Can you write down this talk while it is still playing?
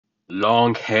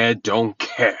Long hair don't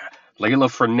care.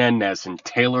 Leylah Fernandez and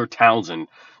Taylor Townsend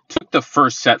took the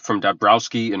first set from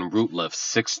Dabrowski and Rutleff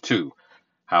 6-2.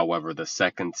 However, the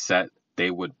second set,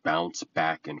 they would bounce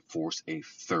back and force a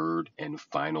third and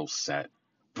final set,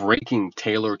 breaking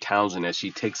Taylor Townsend as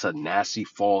she takes a nasty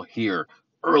fall here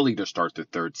early to start the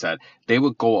third set. They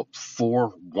would go up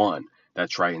 4-1.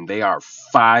 That's right, and they are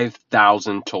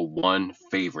 5,000 to 1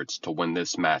 favorites to win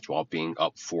this match while being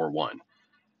up 4-1.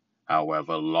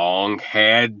 However, long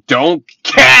hair don't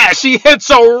care. She hits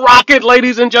a rocket,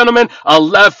 ladies and gentlemen. A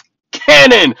left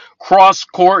cannon cross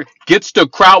court gets the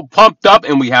crowd pumped up,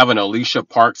 and we have an Alicia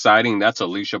Parks sighting. That's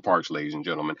Alicia Parks, ladies and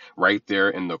gentlemen, right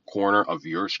there in the corner of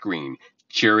your screen.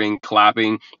 Cheering,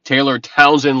 clapping. Taylor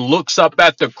Townsend looks up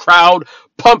at the crowd,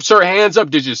 pumps her hands up.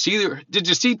 Did you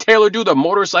see Taylor do the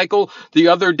motorcycle the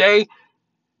other day?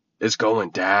 It's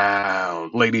going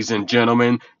down, ladies and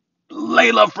gentlemen.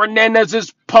 Leylah Fernandez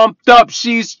is pumped up.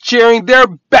 She's cheering. They're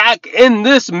back in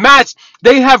this match.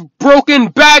 They have broken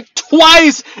back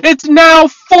twice. It's now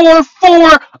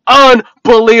 4-4.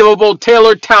 Unbelievable.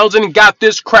 Taylor Townsend got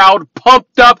this crowd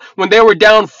pumped up when they were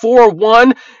down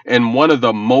 4-1. And one of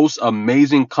the most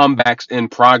amazing comebacks in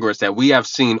progress that we have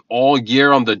seen all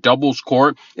year on the doubles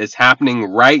court is happening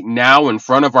right now in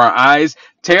front of our eyes.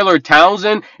 Taylor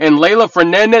Townsend and Leylah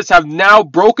Fernandez have now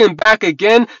broken back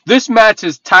again. This match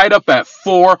is tied up at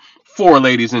 4-4,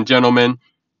 ladies and gentlemen.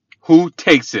 Who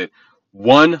takes it?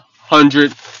 $100,000,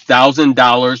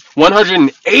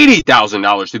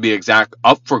 $180,000 to be exact,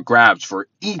 up for grabs for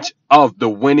each of the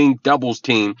winning doubles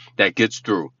team that gets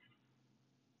through.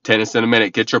 Tennis in a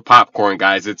minute. Get your popcorn,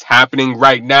 guys. It's happening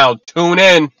right now. Tune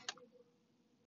in.